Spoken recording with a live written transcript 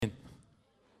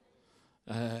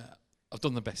I've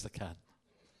done the best I can.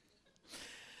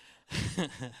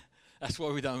 That's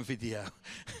why we don't video.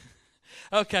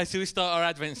 Okay, so we start our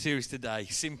Advent series today,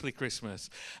 Simply Christmas.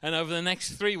 And over the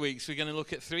next 3 weeks, we're going to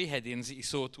look at 3 headings that you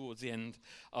saw towards the end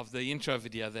of the intro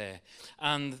video there.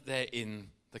 And they're in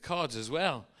the cards as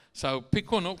well. So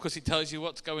pick one up because it tells you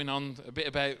what's going on, a bit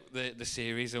about the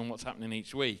series and what's happening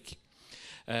each week.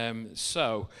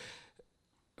 So,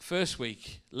 first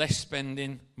week, less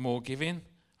spending, more giving.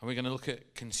 And we're going to look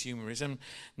at consumerism.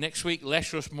 Next week,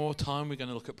 less rush, more time. We're going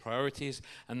to look at priorities.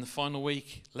 And the final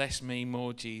week, less me,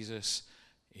 more Jesus,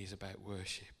 is about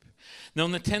worship. Now,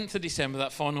 on the 10th of December,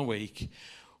 that final week,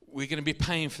 we're going to be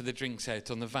paying for the drinks out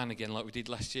on the van again like we did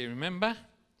last year, remember?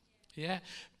 Yeah?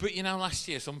 But, you know, last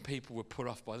year, some people were put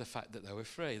off by the fact that they were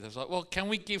free. They was like, well, can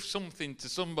we give something to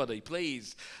somebody,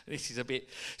 please? This is a bit...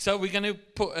 So we're going to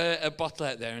put a bottle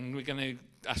out there and we're going to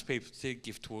ask people to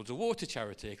give towards a water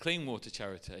charity, a clean water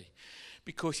charity,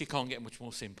 because you can't get much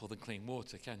more simple than clean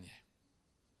water, can you?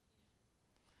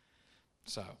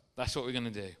 So that's what we're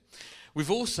going to do. We've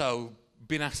also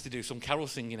been asked to do some carol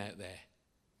singing out there,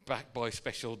 backed by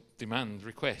special demand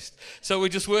request. So we're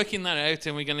just working that out,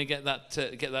 and we're going to get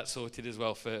that sorted as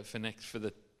well for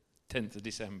the 10th of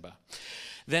December.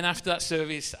 Then after that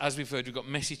service, as we've heard, we've got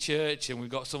Messy Church, and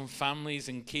we've got some families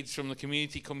and kids from the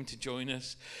community coming to join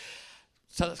us.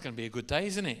 So that's going to be a good day,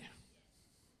 isn't it?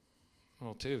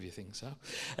 Well, 2 of you think so.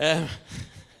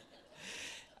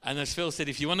 And as Phil said,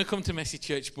 if you want to come to Messy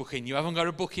Church, book in. You haven't got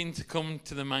to book in to come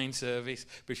to the main service,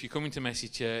 but if you're coming to Messy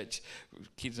Church,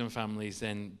 kids and families,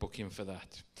 then book in for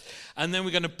that. And then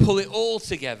we're going to pull it all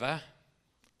together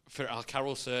for our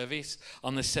carol service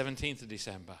on the 17th of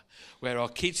December, where our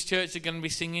kids' church are going to be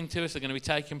singing to us. They're going to be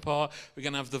taking part. We're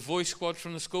going to have the voice squad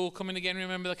from the school coming again.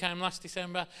 Remember they came last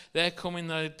December? They're coming.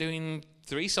 They're doing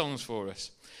 3 songs for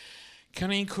us. Can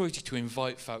I encourage you to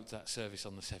invite folk to that service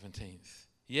on the 17th?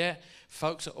 Yeah,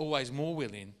 folks are always more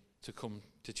willing to come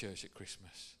to church at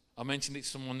Christmas. I mentioned it to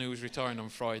someone who was retiring on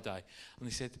Friday, and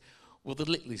they said, will the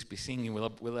Littleys be singing? Will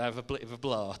they have a bit of a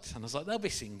blart? And I was like, they'll be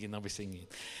singing.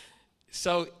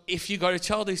 So if you've got a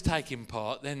child who's taking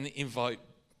part, then invite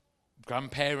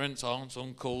grandparents, aunts,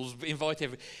 uncles, invite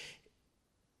everyone.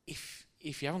 If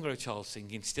you haven't got a child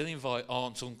singing, still invite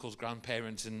aunts, uncles,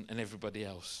 grandparents and everybody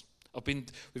else.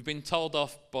 We've been told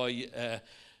off by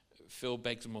Phil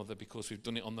Begg's mother because we've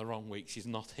done it on the wrong week. She's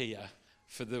not here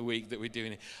for the week that we're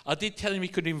doing it. I did tell him he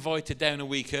could invite her down a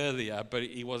week earlier, but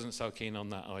he wasn't so keen on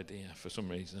that idea for some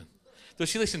reason. Does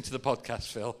she listen to the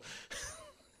podcast, Phil?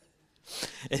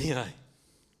 Anyway.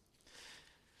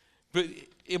 But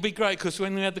it'll be great because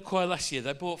when we had the choir last year,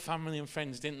 they brought family and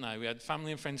friends, didn't they? We had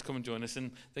family and friends come and join us,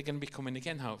 and they're going to be coming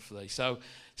again, hopefully. So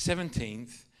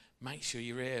 17th, make sure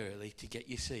you're here early to get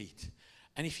your seat.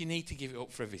 And if you need to give it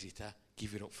up for a visitor,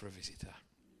 give it up for a visitor.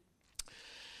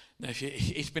 Now,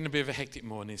 it's been a bit of a hectic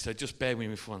morning, so just bear with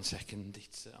me for 1 second.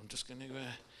 I'm just going to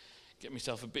get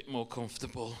myself a bit more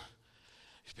comfortable.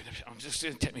 I'm just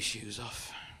going to take my shoes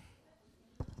off.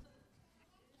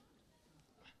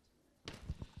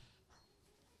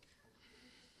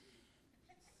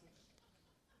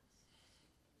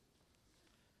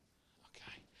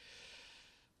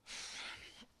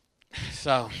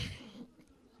 So,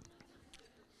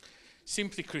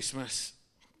 Simply Christmas,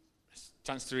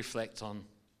 chance to reflect on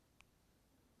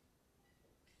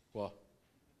what?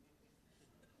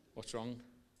 What's wrong?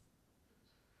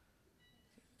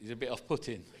 He's a bit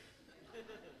off-putting.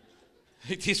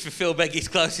 It is for Phil Begg, he's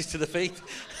closest to the feet.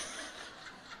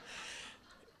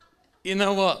 You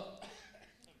know what?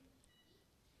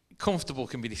 Comfortable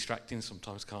can be distracting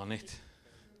sometimes, can't it?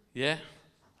 Yeah?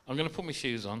 I'm going to put my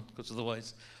shoes on, because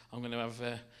otherwise I'm going to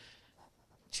have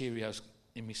Cheerios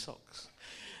in my socks.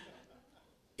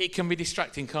 It can be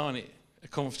distracting, can't it?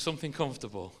 Something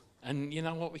comfortable. And you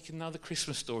know what? We can know the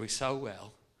Christmas story so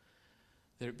well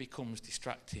that it becomes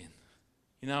distracting.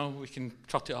 You know, we can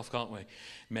trot it off, can't we?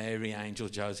 Mary, angel,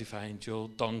 Joseph, angel,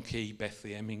 donkey,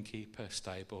 Bethlehem, innkeeper,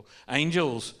 stable.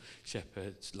 Angels,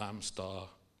 shepherds, lamb, star,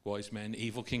 wise men,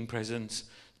 evil king presents.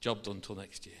 Job done till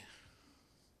next year.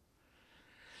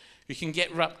 We can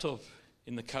get wrapped up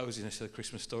in the coziness of the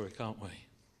Christmas story, can't we?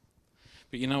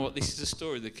 But you know what? This is a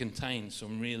story that contains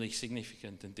some really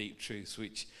significant and deep truths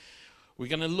which we're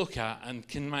going to look at and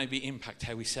can maybe impact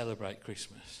how we celebrate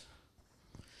Christmas.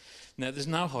 Now, there's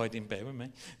no hiding, bear with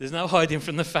me, there's no hiding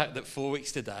from the fact that 4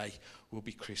 weeks today will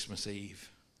be Christmas Eve.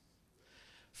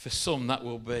 For some, that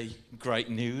will be great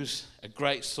news, a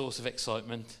great source of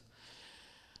excitement.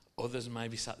 Others may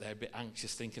be sat there a bit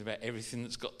anxious thinking about everything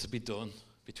that's got to be done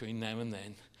between now and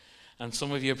then. And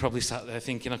some of you are probably sat there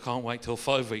thinking, I can't wait till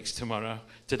 5 weeks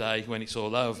today when it's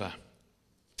all over.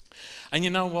 And you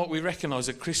know what? We recognise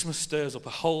that Christmas stirs up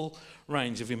a whole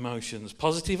range of emotions,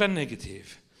 positive and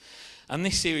negative. And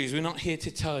this series, we're not here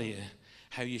to tell you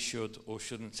how you should or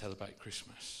shouldn't celebrate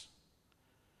Christmas.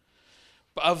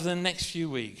 But over the next few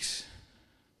weeks,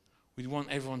 we want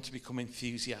everyone to become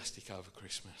enthusiastic over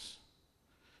Christmas.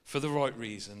 For the right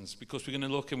reasons, because we're going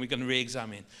to look and we're going to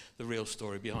re-examine the real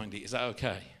story behind it. Is that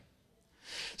okay?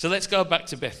 So let's go back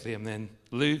to Bethlehem then.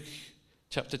 Luke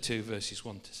chapter 2, verses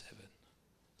 1 to 7.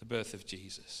 The birth of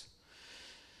Jesus.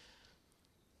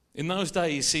 In those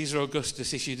days, Caesar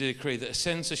Augustus issued a decree that a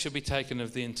census should be taken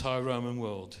of the entire Roman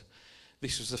world.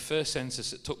 This was the first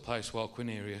census that took place while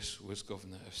Quirinius was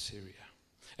governor of Syria.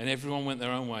 And everyone went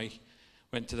their own way,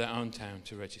 went to their own town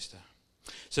to register.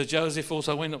 So Joseph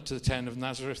also went up to the town of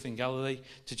Nazareth in Galilee,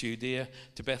 to Judea,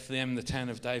 to Bethlehem, the town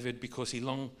of David, because he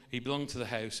belonged to the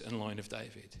house and line of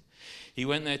David. He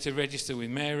went there to register with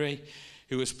Mary,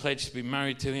 who was pledged to be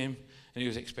married to him, and he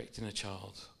was expecting a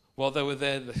child. While they were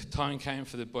there, the time came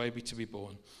for the baby to be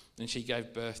born, and she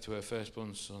gave birth to her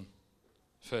firstborn,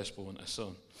 a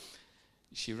son.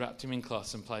 She wrapped him in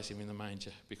cloths and placed him in the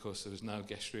manger, because there was no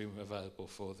guest room available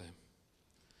for them.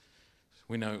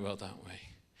 We know it well, don't we?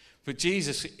 But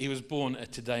Jesus, he was born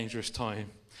at a dangerous time,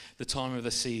 the time of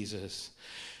the Caesars,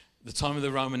 the time of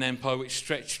the Roman Empire, which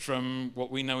stretched from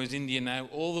what we know as India now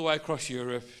all the way across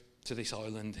Europe to this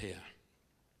island here.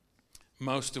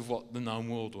 Most of what the known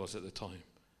world was at the time,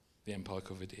 the empire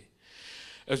covered it.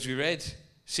 As we read,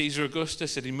 Caesar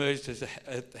Augustus had emerged as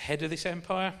the head of this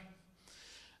empire.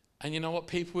 And you know what?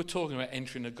 People were talking about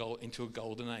entering into a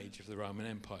golden age of the Roman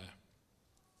Empire.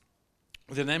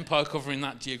 With an empire covering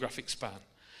that geographic span,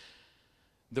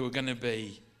 there were going to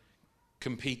be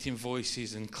competing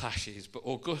voices and clashes. But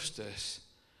Augustus,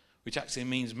 which actually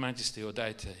means majesty or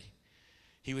deity,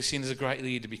 he was seen as a great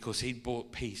leader because he'd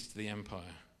brought peace to the empire.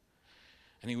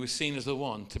 And he was seen as the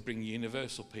one to bring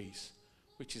universal peace,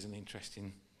 which is an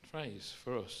interesting phrase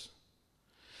for us.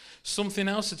 Something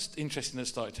else that's interesting that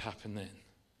started to happen then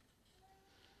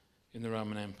in the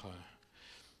Roman Empire.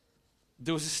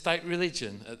 There was a state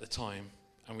religion at the time,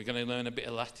 and we're going to learn a bit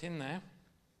of Latin now.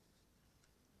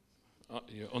 Oh,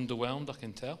 you're underwhelmed, I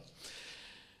can tell.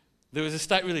 There was a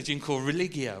state religion called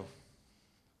religio.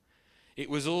 It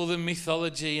was all the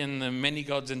mythology and the many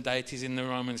gods and deities in the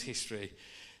Romans' history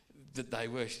that they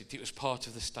worshipped. It was part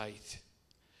of the state.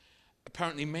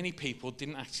 Apparently many people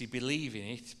didn't actually believe in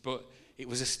it, but it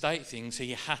was a state thing, so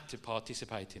you had to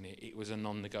participate in it. It was a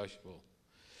non-negotiable.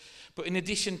 But in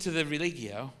addition to the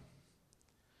religio,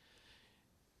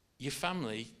 your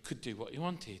family could do what you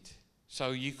wanted.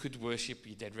 So you could worship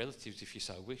your dead relatives if you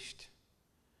so wished.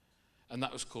 And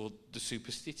that was called the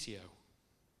superstitio.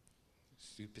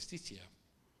 Superstitio.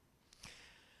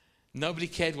 Nobody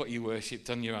cared what you worshipped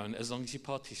on your own as long as you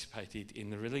participated in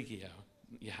the religio.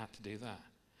 You had to do that.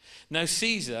 Now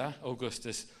Caesar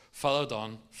Augustus followed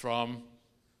on from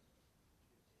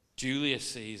Julius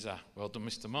Caesar, well done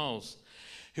Mr. Moles,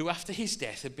 who after his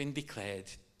death had been declared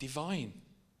divine.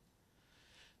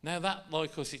 Now that,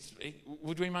 like us,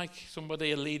 would we make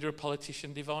somebody a leader, a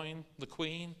politician divine? The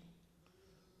Queen?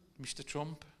 Mr.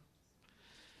 Trump?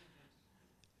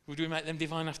 Would we make them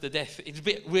divine after death? It's a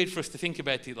bit weird for us to think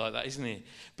about it like that, isn't it?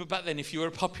 But back then, if you were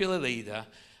a popular leader,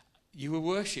 you were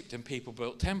worshipped and people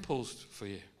built temples for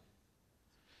you.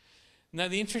 Now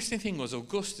the interesting thing was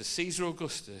Caesar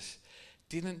Augustus,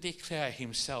 didn't declare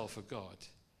himself a god,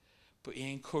 but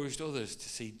he encouraged others to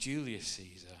see Julius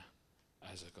Caesar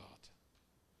as a god.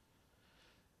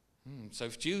 So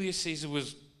if Julius Caesar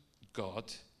was God,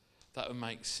 that would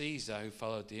make Caesar, who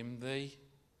followed him, the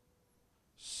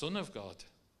son of God.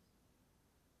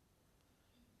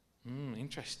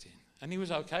 Interesting. And he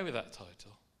was okay with that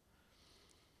title.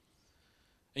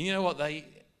 And you know what? They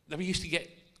used to get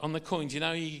on the coins, you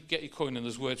know, you get your coin and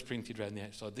there's words printed around the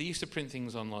outside. They used to print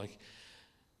things on like,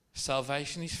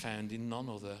 salvation is found in none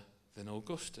other than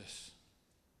Augustus.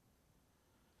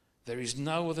 There is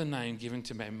no other name given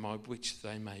to men by which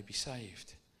they may be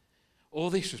saved. All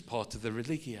this was part of the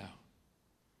religio.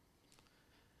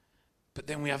 But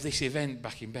then we have this event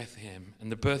back in Bethlehem,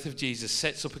 and the birth of Jesus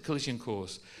sets up a collision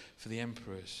course for the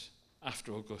emperors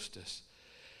after Augustus.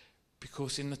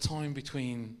 Because in the time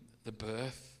between the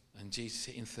birth and Jesus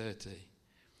hitting 30,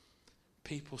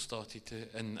 people started to,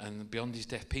 and beyond his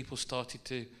death, people started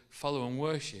to follow and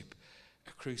worship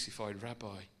a crucified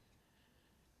rabbi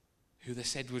who they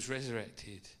said was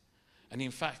resurrected. And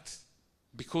in fact,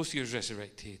 because he was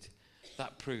resurrected,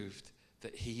 that proved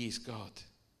that he is God.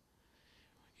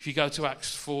 If you go to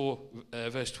Acts 4,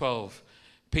 verse 12,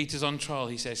 Peter's on trial.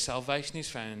 He says, salvation is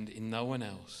found in no one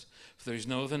else, for there is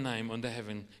no other name under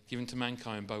heaven given to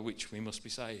mankind by which we must be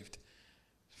saved.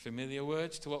 Familiar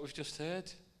words to what we've just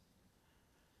heard?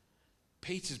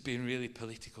 Peter's being really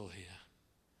political here.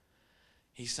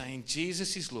 He's saying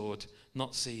Jesus is Lord,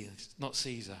 not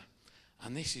Caesar.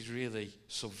 And this is really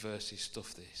subversive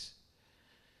stuff, this.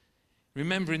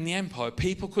 Remember, in the empire,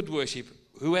 people could worship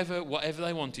whoever, whatever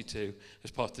they wanted to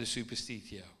as part of the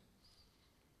superstitio,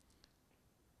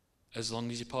 as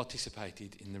long as you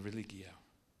participated in the religio.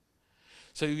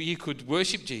 So you could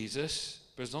worship Jesus,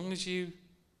 but as long as you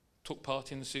took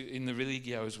part in the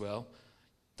religio as well,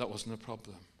 that wasn't a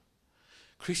problem.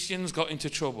 Christians got into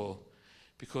trouble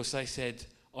because they said,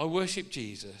 I worship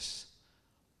Jesus,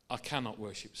 I cannot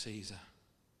worship Caesar.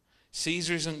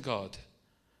 Caesar isn't God.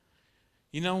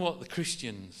 You know what? The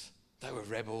Christians, they were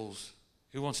rebels.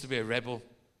 Who wants to be a rebel?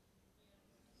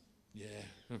 Yeah,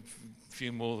 a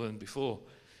few more than before.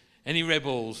 Any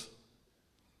rebels?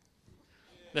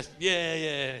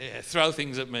 Yeah. Throw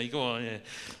things at me. Go on, yeah.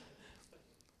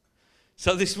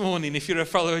 So this morning, if you're a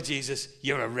follower of Jesus,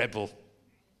 you're a rebel.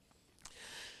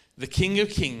 The King of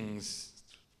Kings,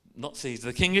 not Caesar,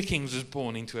 the King of Kings was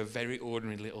born into a very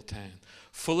ordinary little town,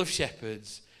 full of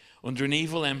shepherds, under an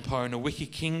evil empire and a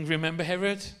wicked king. Remember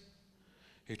Herod,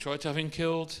 who tried to have him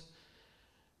killed?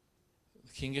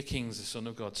 The King of Kings, the Son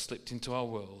of God, slipped into our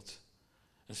world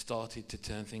and started to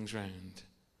turn things round.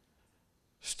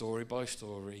 Story by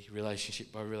story,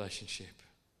 relationship by relationship.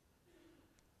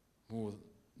 Oh,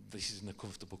 this isn't a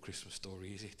comfortable Christmas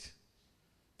story, is it?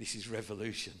 This is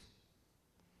revolution.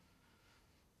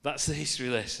 That's the history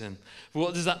lesson.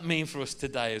 What does that mean for us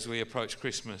today as we approach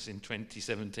Christmas in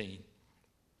 2017?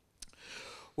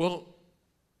 Well,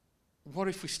 what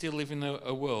if we still live in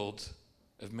a world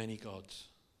of many gods?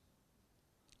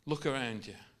 Look around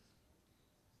you.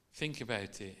 Think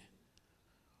about it.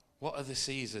 What are the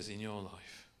Caesars in your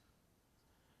life?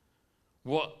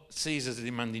 What Caesars are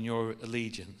demanding your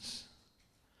allegiance?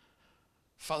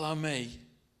 Follow me,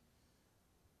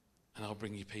 and I'll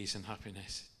bring you peace and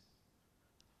happiness.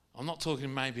 I'm not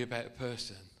talking maybe about a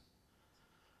person.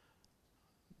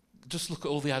 Just look at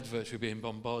all the adverts we're being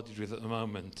bombarded with at the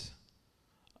moment.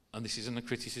 And this isn't a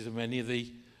criticism of any of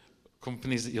the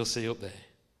companies that you'll see up there.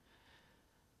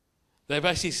 They're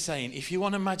basically saying, if you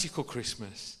want a magical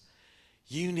Christmas,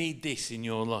 you need this in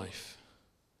your life.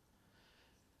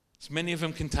 So many of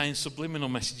them contain subliminal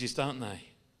messages, don't they?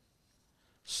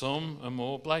 Some are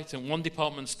more blatant. One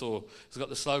department store has got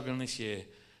the slogan this year,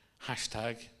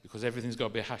 hashtag, because everything's got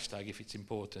to be a hashtag if it's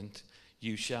important,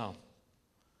 you shall.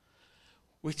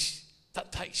 Which,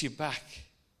 that takes you back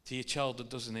to your childhood,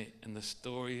 doesn't it? And the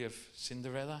story of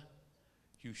Cinderella.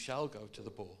 You shall go to the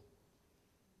ball.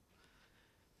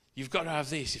 You've got to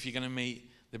have this if you're going to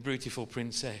meet the beautiful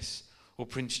princess or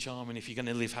Prince Charming, if you're going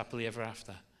to live happily ever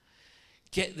after.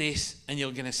 Get this and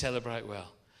you're going to celebrate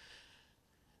well.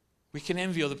 We can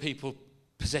envy other people's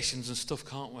possessions and stuff,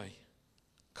 can't we?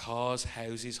 Cars,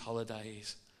 houses,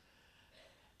 holidays.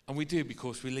 And we do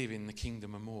because we live in the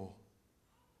kingdom of more.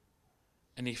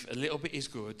 And if a little bit is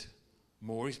good,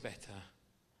 more is better.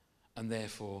 And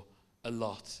therefore, a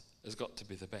lot has got to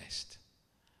be the best.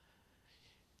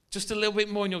 Just a little bit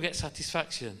more and you'll get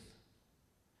satisfaction.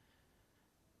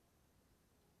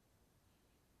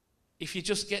 If you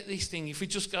just get this thing, if we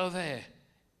just go there,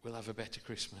 we'll have a better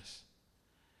Christmas.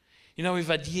 You know, we've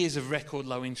had years of record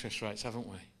low interest rates, haven't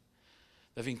we?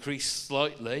 They've increased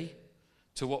slightly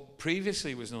to what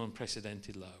previously was an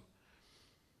unprecedented low.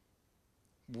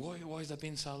 Why has that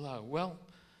been so low? Well,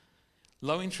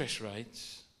 low interest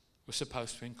rates were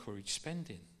supposed to encourage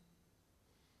spending.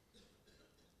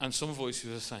 And some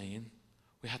voices are saying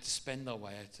we had to spend our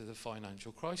way out of the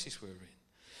financial crisis we were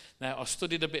in. Now, I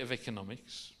studied a bit of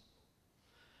economics,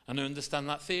 and I understand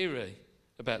that theory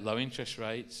about low interest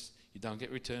rates. You don't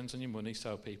get returns on your money,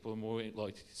 so people are more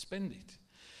likely to spend it.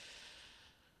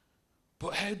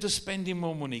 But how does spending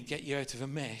more money get you out of a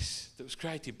mess that was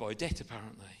created by debt,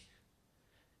 apparently?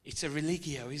 It's a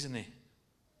religio, isn't it?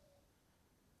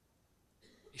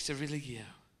 It's a religio.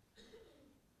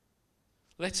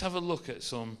 Let's have a look at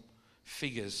some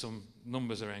figures, some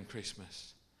numbers around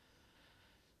Christmas.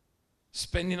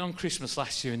 Spending on Christmas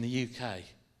last year in the UK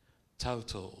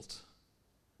totaled,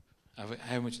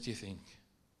 how much do you think?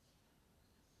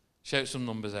 Shout some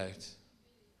numbers out.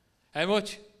 How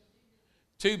much?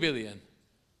 2 billion.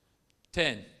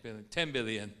 10 billion. 10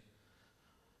 billion.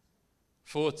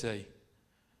 40.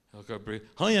 I'll go breathe.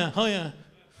 Higher.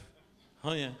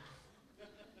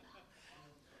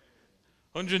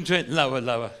 120.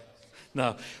 Lower.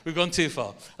 No, we've gone too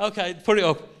far. Okay, put it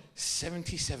up.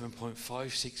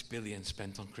 77.56 billion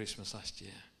spent on Christmas last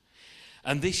year.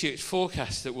 And this year it's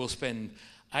forecast that we'll spend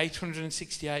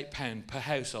 £868 per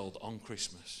household on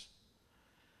Christmas.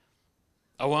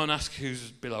 I won't ask who's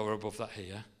below or above that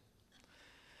here.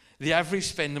 The average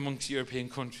spend amongst European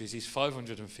countries is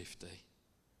 550.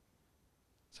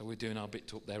 So we're doing our bit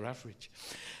to up their average.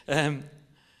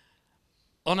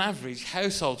 On average,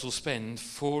 households will spend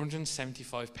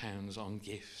 £475 on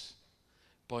gifts,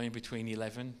 buying between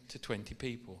 11 to 20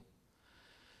 people.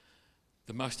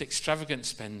 The most extravagant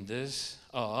spenders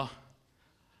are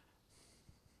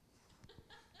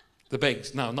the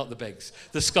Beggs. No, not the Beggs.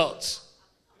 The Scots.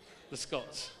 The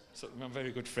Scots. So my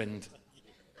very good friend.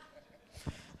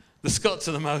 The Scots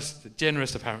are the most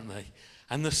generous, apparently,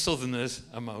 and the Southerners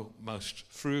are most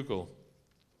frugal.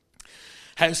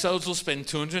 Households will spend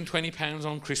 £220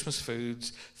 on Christmas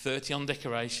foods, 30 on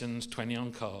decorations, 20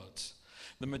 on cards.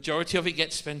 The majority of it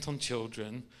gets spent on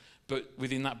children, but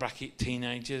within that bracket,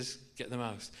 teenagers get the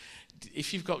most.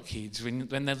 If you've got kids, when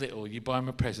they're little, you buy them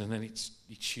a present and it's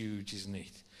huge, isn't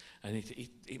it? And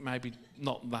it may be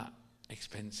not that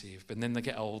expensive, but then they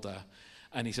get older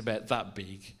and it's about that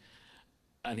big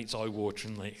and it's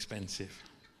eye-wateringly expensive.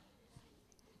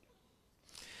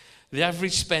 The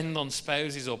average spend on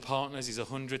spouses or partners is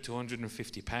 £100 to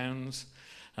 £150,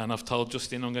 and I've told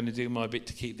Justin I'm going to do my bit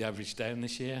to keep the average down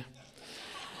this year.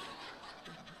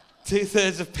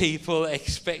 2/3 of people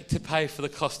expect to pay for the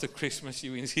cost of Christmas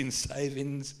using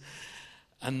savings,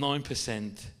 and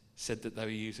 9% said that they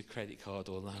would use a credit card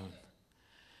or loan.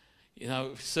 You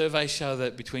know, surveys show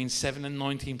that between 7 and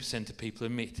 19% of people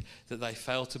admit that they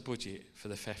fail to budget for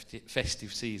the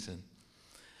festive season,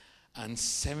 and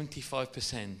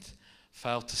 75%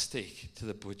 fail to stick to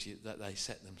the budget that they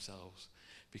set themselves,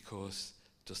 because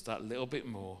just that little bit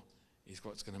more is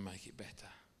what's going to make it better.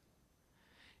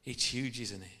 It's huge,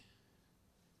 isn't it?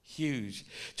 Huge.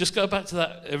 Just go back to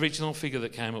that original figure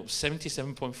that came up,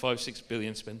 77.56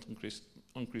 billion spent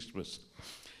on Christmas.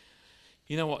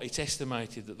 You know what? It's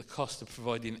estimated that the cost of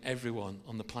providing everyone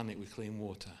on the planet with clean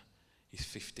water is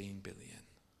 15 billion.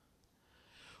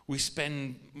 We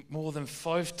spend more than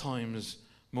 5 times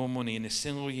more money in a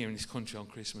single year in this country on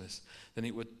Christmas than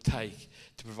it would take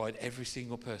to provide every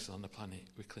single person on the planet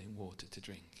with clean water to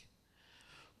drink.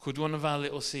 Could one of our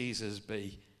little Caesars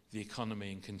be the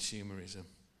economy and consumerism?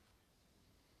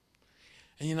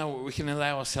 And you know what? We can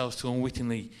allow ourselves to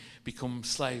unwittingly become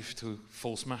slaves to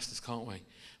false masters, can't we?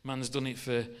 Man's done it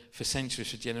for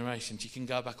centuries, for generations. You can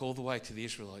go back all the way to the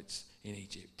Israelites in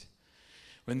Egypt.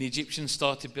 When the Egyptians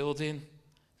started building,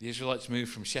 the Israelites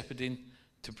moved from shepherding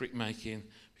to brickmaking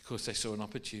because they saw an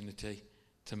opportunity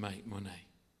to make money.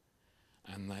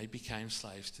 And they became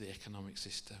slaves to the economic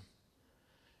system.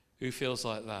 Who feels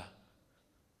like that?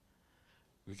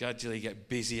 We gradually get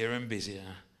busier and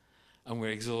busier, and we're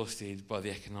exhausted by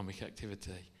the economic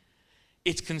activity.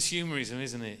 It's consumerism,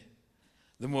 isn't it?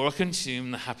 The more I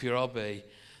consume, the happier I'll be.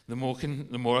 The more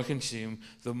I consume,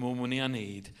 the more money I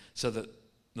need, so that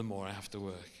the more I have to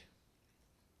work.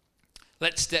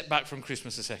 Let's step back from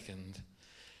Christmas a second.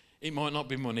 It might not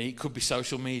be money, it could be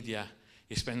social media.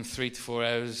 You spend 3 to 4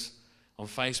 hours on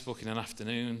Facebook in an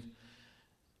afternoon.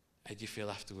 How do you feel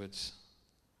afterwards?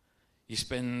 You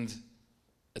spend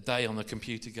a day on a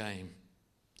computer game.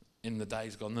 In the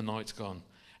day's gone, the night's gone.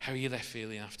 How are you left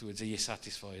feeling afterwards? Are you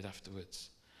satisfied afterwards?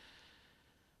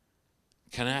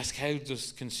 Can I ask, how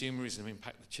does consumerism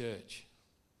impact the church?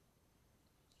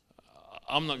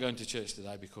 I'm not going to church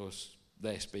today because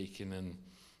they're speaking and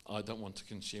I don't want to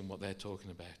consume what they're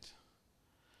talking about.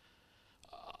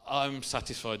 I'm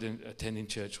satisfied in attending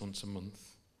church once a month.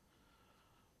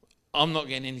 I'm not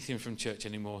getting anything from church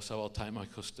anymore, so I'll take my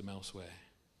custom elsewhere.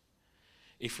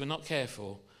 If we're not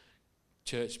careful,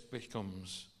 church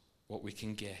becomes what we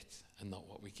can get and not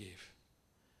what we give.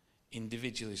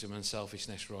 Individualism and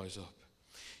selfishness rise up.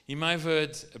 You may have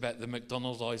heard about the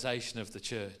McDonaldization of the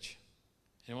church.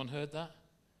 Anyone heard that?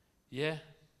 Yeah?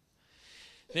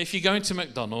 Now, if you go into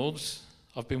McDonald's,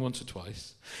 I've been once or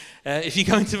twice. If you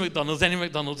go into McDonald's, any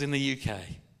McDonald's in the UK,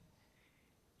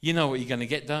 you know what you're going to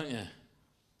get, don't you?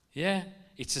 Yeah?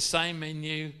 It's the same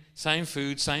menu, same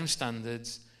food, same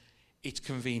standards. It's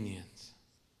convenient.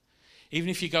 Even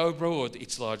if you go abroad,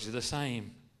 it's largely the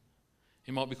same.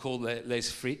 It might be called Les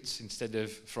Frites instead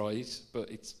of fries, but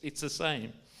it's the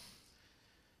same.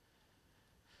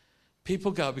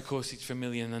 People go because it's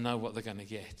familiar and they know what they're going to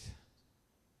get.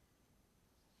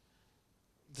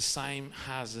 The same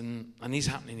has and is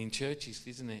happening in churches,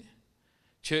 isn't it?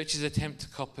 Churches attempt to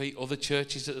copy other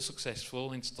churches that are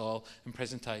successful in style and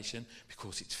presentation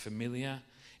because it's familiar,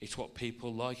 it's what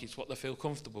people like, it's what they feel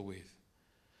comfortable with.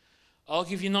 I'll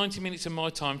give you 90 minutes of my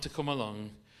time to come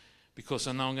along because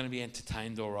I know I'm going to be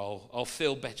entertained, or I'll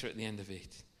feel better at the end of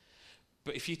it.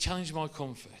 But if you challenge my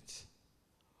comfort,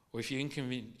 or if you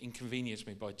inconvenience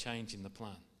me by changing the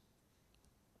plan,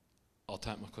 I'll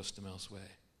take my custom elsewhere.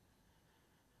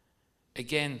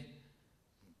 Again,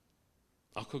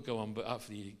 I could go on, but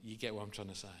hopefully you get what I'm trying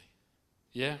to say.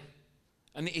 Yeah?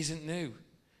 And it isn't new.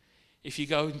 If you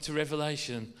go into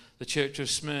Revelation, the church of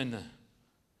Smyrna,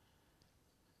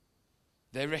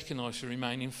 they're recognised for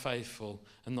remaining faithful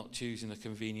and not choosing a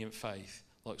convenient faith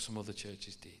like some other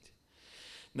churches did.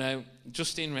 Now,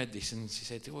 Justine read this and she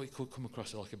said, it could come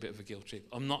across like a bit of a guilt trip.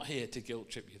 I'm not here to guilt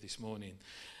trip you this morning.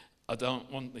 I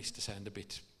don't want this to sound a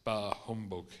bit bar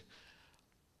humbug.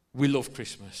 We love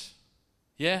Christmas.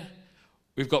 Yeah?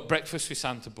 We've got breakfast with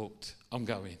Santa booked. I'm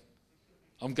going.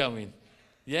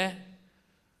 Yeah?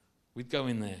 We'd go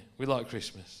in there. We like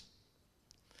Christmas.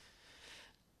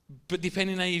 But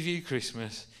depending how you view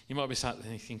Christmas, you might be sat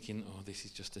there thinking, this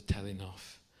is just a telling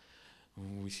off.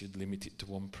 We should limit it to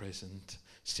one present.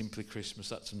 Simply Christmas,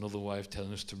 that's another way of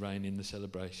telling us to rein in the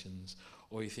celebrations.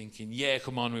 Or you're thinking, yeah,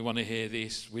 come on, we want to hear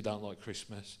this. We don't like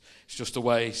Christmas. It's just a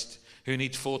waste. Who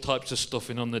needs 4 types of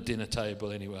stuffing on the dinner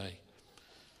table anyway?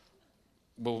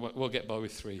 We'll get by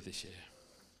with 3 this year.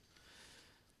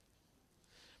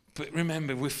 But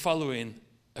remember, we're following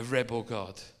a rebel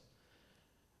God.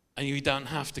 And you don't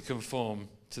have to conform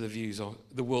to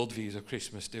the world views of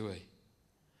Christmas, do we?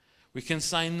 We can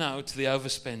say no to the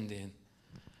overspending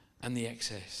and the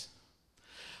excess.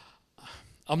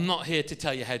 I'm not here to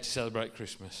tell you how to celebrate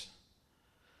Christmas.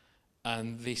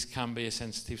 And this can be a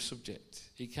sensitive subject.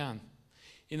 It can.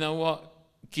 You know what?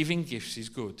 Giving gifts is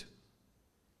good.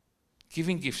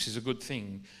 Giving gifts is a good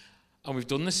thing. And we've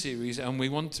done the series and we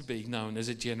want to be known as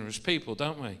a generous people,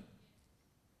 don't we?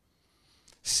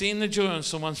 Seeing the joy on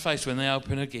someone's face when they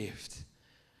open a gift,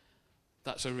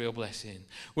 that's a real blessing.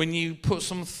 When you put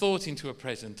some thought into a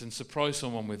present and surprise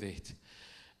someone with it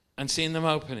and seeing them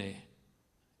open it,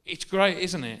 it's great,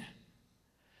 isn't it?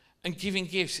 And giving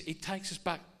gifts, it takes us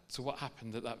back to what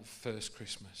happened at that first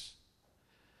Christmas.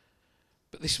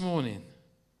 But this morning,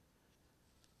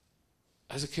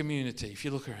 as a community, if you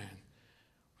look around,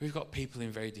 we've got people in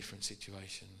very different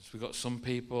situations. We've got some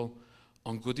people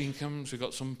on good incomes. We've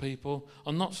got some people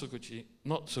on not so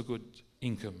good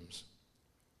incomes.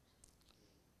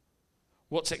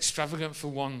 What's extravagant for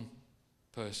one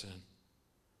person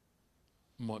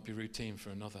might be routine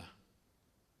for another.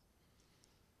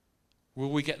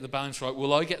 Will we get the balance right?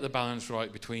 Will I get the balance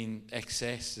right between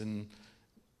excess and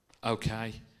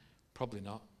okay? Probably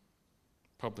not.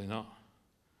 Probably not.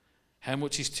 How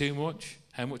much is too much?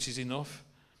 How much is enough?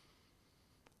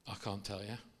 I can't tell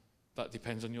you. That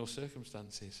depends on your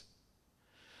circumstances.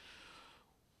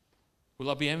 Will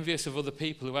I be envious of other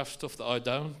people who have stuff that I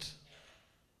don't?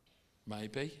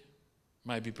 Maybe.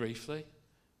 Maybe briefly.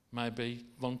 Maybe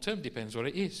long term. Depends what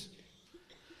it is.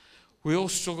 We all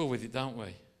struggle with it, don't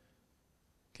we?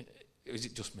 Is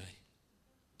it just me?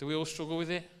 Do we all struggle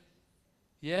with it?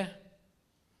 Yeah?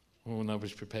 Oh,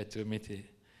 nobody's prepared to admit it.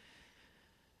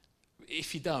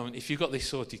 If you don't, if you've got this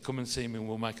sorted, come and see me and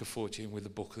we'll make a fortune with a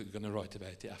book that we're going to write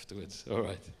about it afterwards. All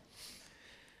right.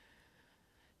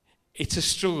 It's a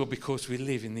struggle because we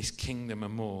live in this kingdom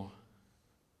and more.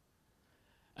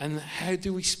 And how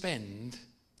do we spend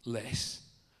less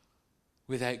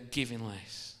without giving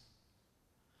less?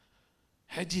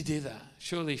 How do you do that?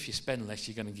 Surely if you spend less,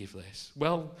 you're going to give less.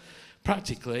 Well,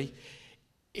 practically,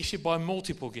 if you buy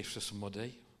multiple gifts for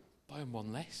somebody, buy them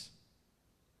one less.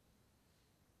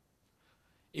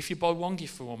 If you buy one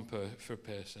gift for for a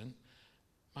person,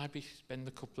 maybe spend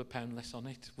a couple of pounds less on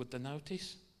it. Would they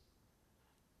notice?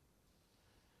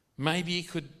 Maybe you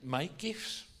could make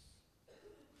gifts.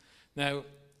 Now,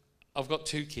 I've got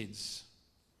 2 kids,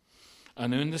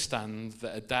 and I understand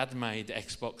that a dad-made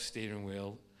Xbox steering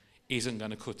wheel isn't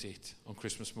going to cut it on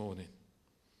Christmas morning.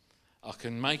 I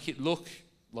can make it look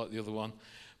like the other one,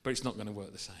 but it's not going to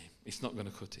work the same. It's not going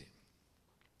to cut it.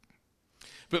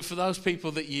 But for those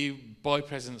people that you buy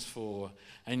presents for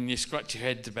and you scratch your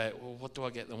head about, well, what do I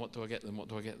get them, what do I get them, what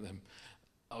do I get them?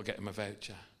 I'll get them a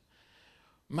voucher.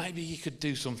 Maybe you could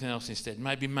do something else instead.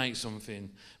 Maybe make something.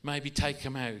 Maybe take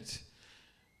them out.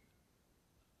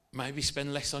 Maybe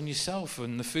spend less on yourself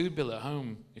and the food bill at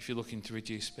home if you're looking to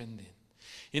reduce spending.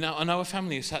 You know, I know a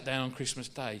family who sat down on Christmas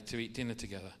Day to eat dinner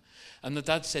together. And the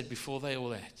dad said before they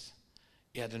all ate,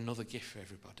 he had another gift for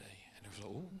everybody. And I was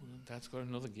like, oh, Dad's got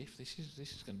another gift. This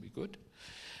is going to be good.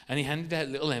 And he handed out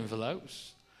little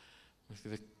envelopes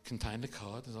that contained a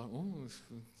card. I was like, oh,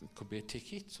 it could be a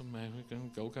ticket. Somewhere we're going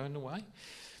to going away.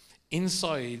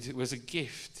 Inside was a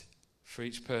gift for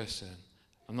each person.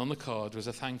 And on the card was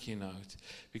a thank you note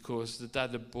because the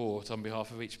dad had bought, on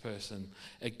behalf of each person,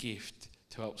 a gift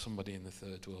to help somebody in the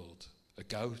third world. A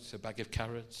goat, a bag of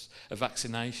carrots, a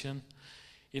vaccination.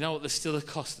 You know what? There's still a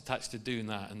cost attached to doing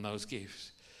that and those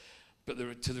gifts. But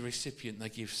to the recipient, they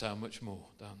give so much more,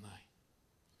 don't they?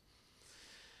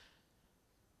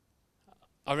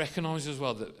 I recognise as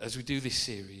well that as we do this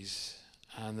series,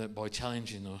 and that by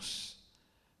challenging us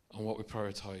on what we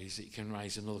prioritise, it can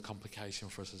raise another complication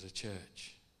for us as a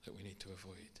church that we need to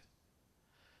avoid.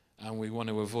 And we want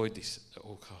to avoid this at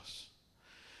all costs.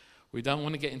 We don't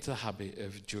want to get into the habit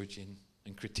of judging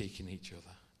and critiquing each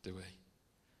other, do we?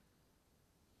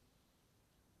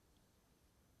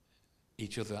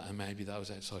 Each other, and maybe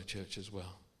those outside church as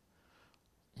well.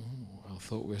 Oh, I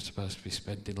thought we were supposed to be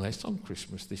spending less on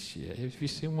Christmas this year. Have you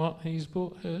seen what he's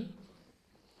bought her?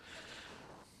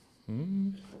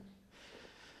 Oh,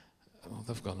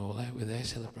 they've gone all out with their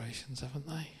celebrations, haven't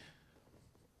they?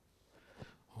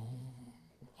 Oh,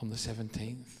 on the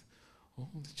 17th. Oh,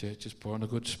 the church has put on a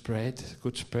good spread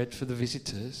for the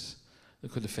visitors. They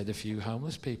could have fed a few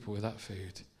homeless people with that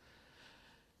food.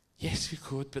 Yes, we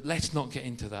could, but let's not get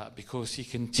into that, because you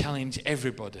can challenge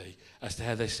everybody as to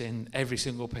how they spend every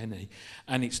single penny,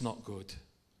 and it's not good.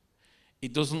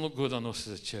 It doesn't look good on us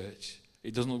as a church.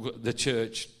 It doesn't look good, the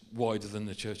church wider than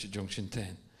the church at Junction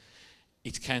 10.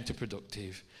 It's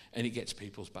counterproductive, and it gets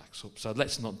people's backs up. So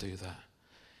let's not do that.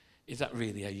 Is that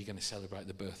really how you're going to celebrate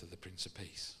the birth of the Prince of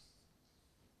Peace?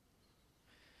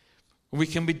 We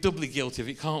can be doubly guilty of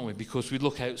it, can't we? Because we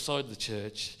look outside the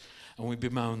church and we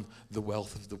bemoan the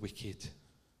wealth of the wicked.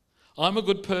 I'm a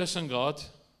good person, God.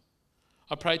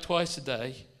 I pray twice a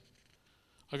day.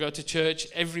 I go to church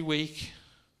every week.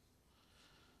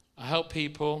 I help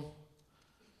people.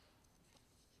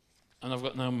 And I've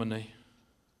got no money.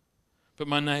 But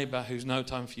my neighbour, who's no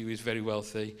time for you, is very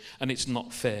wealthy, and it's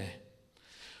not fair.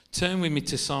 Turn with me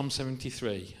to Psalm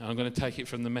 73. I'm going to take it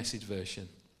from the Message version.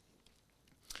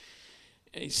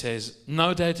 It says,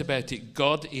 no doubt about it,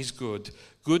 God is good.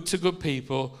 Good to good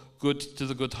people, good to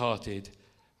the good-hearted.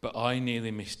 But I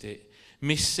nearly missed it.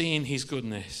 Missed seeing his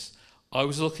goodness. I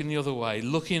was looking the other way,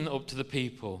 looking up to the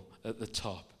people at the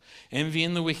top.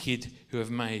 Envying the wicked who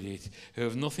have made it, who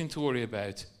have nothing to worry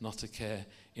about, not a care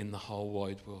in the whole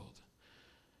wide world.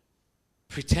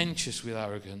 Pretentious with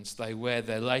arrogance, they wear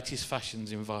their latest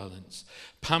fashions in violence.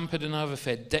 Pampered and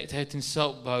overfed, decked out in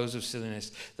silk bows of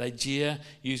silliness. They jeer,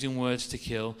 using words to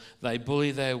kill. They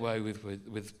bully their way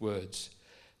with words.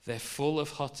 They're full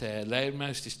of hot air,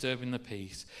 loudmouths disturbing the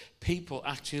peace. People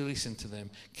actually listen to them.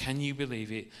 Can you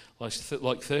believe it?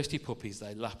 Like thirsty puppies,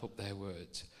 they lap up their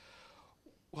words.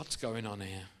 What's going on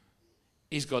here?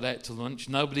 Is God out to lunch?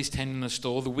 Nobody's tending the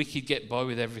store. The wicked get by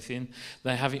with everything.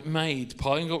 They have it made,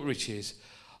 piling up riches.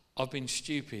 I've been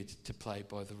stupid to play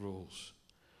by the rules.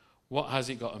 What has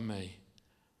it got on me?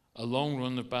 A long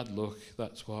run of bad luck,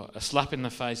 that's what. A slap in the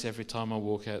face every time I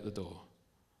walk out the door.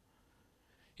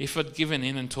 If I'd given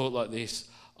in and taught like this,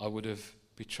 I would have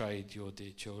betrayed your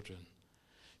dear children.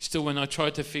 Still, when I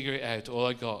tried to figure it out, all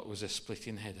I got was a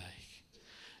splitting headache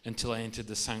until I entered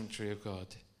the sanctuary of God.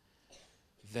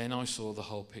 Then I saw the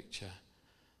whole picture.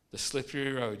 The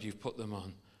slippery road you've put them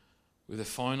on, with a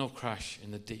final crash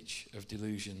in the ditch of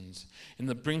delusions. In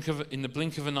the blink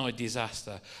of an eye,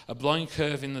 disaster. A blind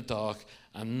curve in the dark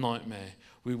and nightmare.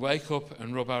 We wake up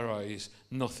and rub our eyes.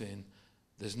 Nothing.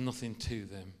 There's nothing to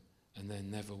them. And there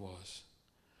never was.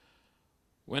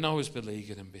 When I was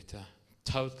beleaguered and bitter,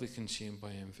 totally consumed by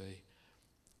envy,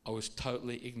 I was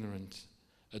totally ignorant,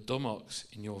 a dumb ox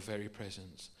in your very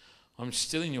presence. I'm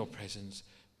still in your presence,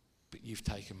 but you've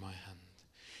taken my hand.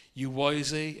 You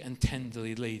wisely and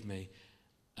tenderly lead me,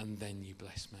 and then you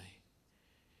bless me.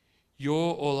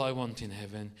 You're all I want in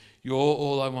heaven. You're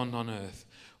all I want on earth.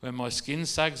 When my skin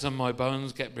sags and my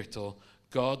bones get brittle,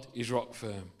 God is rock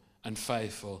firm and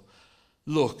faithful.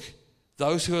 Look,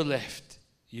 those who are left,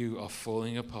 you are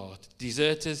falling apart.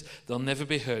 Deserters, they'll never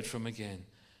be heard from again.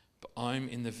 But I'm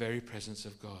in the very presence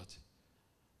of God.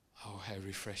 Oh, how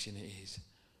refreshing it is.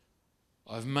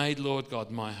 I've made Lord God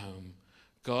my home.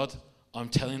 God, I'm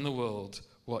telling the world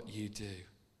what you do.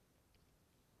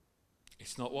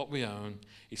 It's not what we own.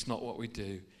 It's not what we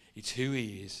do. It's who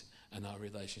he is and our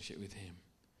relationship with him.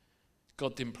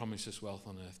 God didn't promise us wealth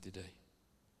on earth, did he?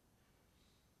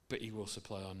 But he will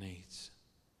supply our needs.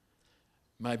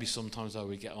 Maybe sometimes, though,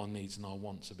 we get our needs and our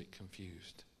wants a bit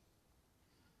confused.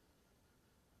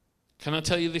 Can I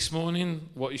tell you this morning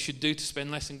what you should do to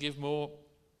spend less and give more?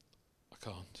 I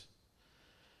can't.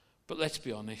 But let's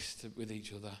be honest with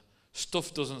each other.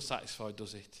 Stuff doesn't satisfy,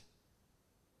 does it?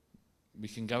 We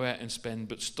can go out and spend,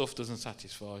 but stuff doesn't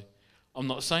satisfy. I'm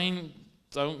not saying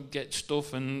don't get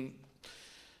stuff and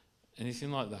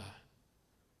anything like that.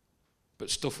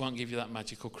 But stuff won't give you that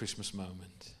magical Christmas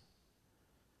moment.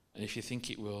 And if you think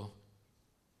it will,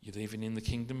 you're living in the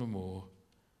kingdom of more,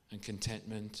 and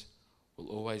contentment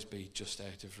will always be just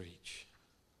out of reach.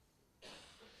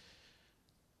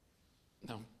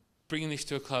 Now, bringing this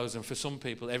to a close, and for some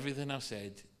people, everything I've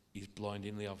said is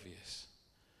blindingly obvious.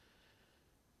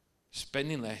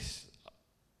 Spending less,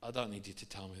 I don't need you to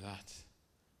tell me that.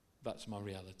 That's my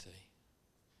reality.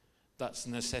 That's a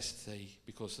necessity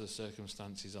because of the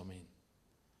circumstances I'm in.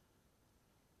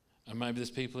 And maybe there's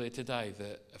people here today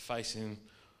that are facing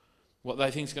what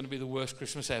they think is going to be the worst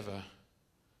Christmas ever.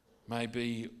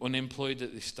 Maybe unemployed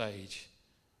at this stage.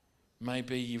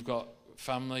 Maybe you've got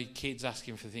family, kids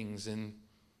asking for things and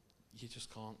you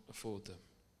just can't afford them.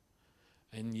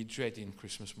 And you're dreading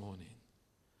Christmas morning.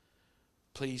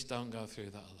 Please don't go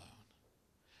through that alone.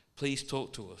 Please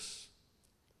talk to us.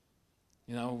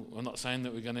 You know, I'm not saying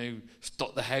that we're going to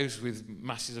stock the house with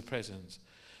masses of presents,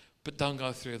 but don't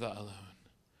go through that alone.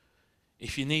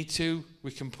 If you need to,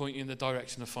 we can point you in the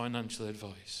direction of financial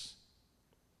advice.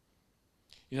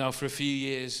 You know, for a few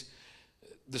years,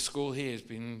 the school here has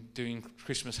been doing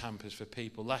Christmas hampers for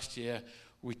people. Last year,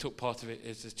 we took part of it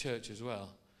as a church as well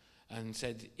and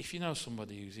said, if you know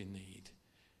somebody who's in need,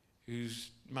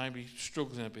 who's maybe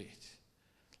struggling a bit,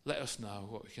 let us know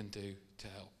what we can do to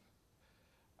help.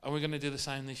 And we're going to do the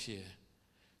same this year.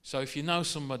 So if you know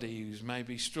somebody who's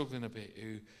maybe struggling a bit,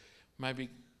 who maybe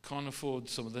can't afford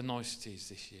some of the niceties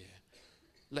this year,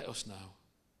 let us know.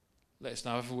 Let us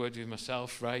know. Have a word with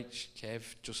myself, Rach, Kev,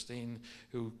 Justine,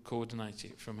 who coordinate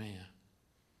it from here.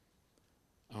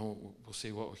 And we'll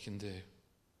see what we can do.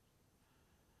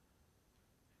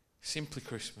 Simply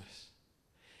Christmas.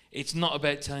 It's not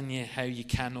about telling you how you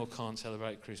can or can't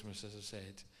celebrate Christmas, as I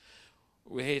said.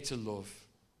 We're here to love.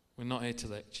 We're not here to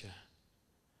lecture.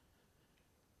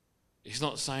 It's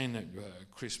not saying that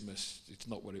Christmas, it's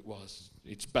not what it was.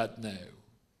 It's bad now.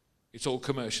 It's all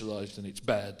commercialised and it's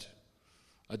bad.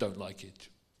 I don't like it.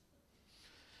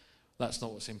 That's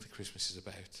not what Simply Christmas is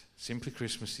about. Simply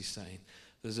Christmas is saying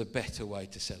there's a better way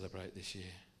to celebrate this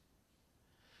year.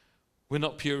 We're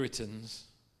not Puritans.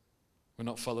 We're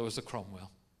not followers of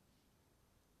Cromwell.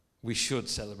 We should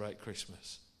celebrate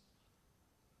Christmas.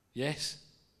 Yes?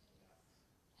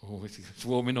 Oh, it's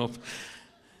warming up.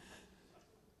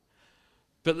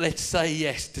 But let's say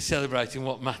yes to celebrating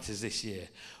what matters this year.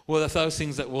 Well, those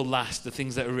things that will last, the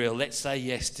things that are real, let's say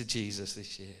yes to Jesus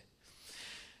this year.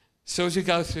 So as we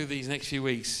go through these next few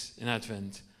weeks in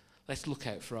Advent, let's look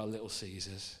out for our little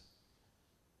Caesars.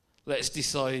 Let's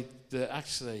decide that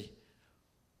actually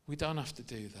we don't have to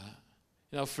do that.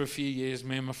 You know, for a few years,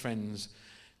 me and my friends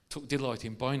took delight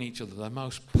in buying each other the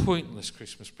most pointless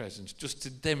Christmas presents just to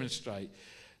demonstrate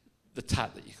the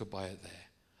tat that you could buy out there.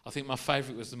 I think my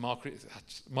favourite was the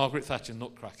Margaret Thatcher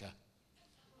Nutcracker.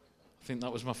 I think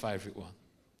that was my favourite one.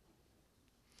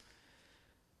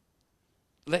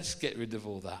 Let's get rid of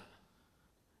all that.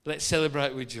 Let's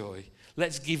celebrate with joy.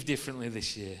 Let's give differently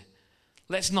this year.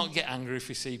 Let's not get angry if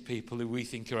we see people who we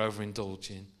think are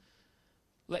overindulging.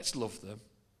 Let's love them.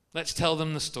 Let's tell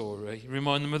them the story.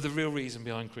 Remind them of the real reason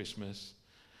behind Christmas.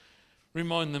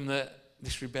 Remind them that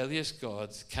this rebellious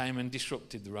God came and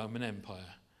disrupted the Roman Empire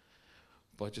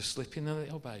by just slipping a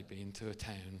little baby into a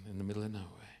town in the middle of nowhere.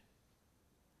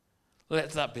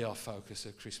 Let that be our focus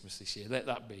of Christmas this year. Let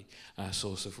that be our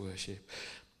source of worship.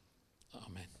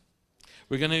 Amen.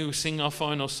 We're going to sing our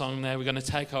final song now. We're going to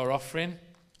take our offering.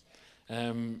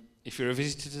 If you're a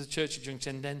visitor to the church at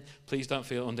Junction 10, please don't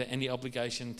feel under any obligation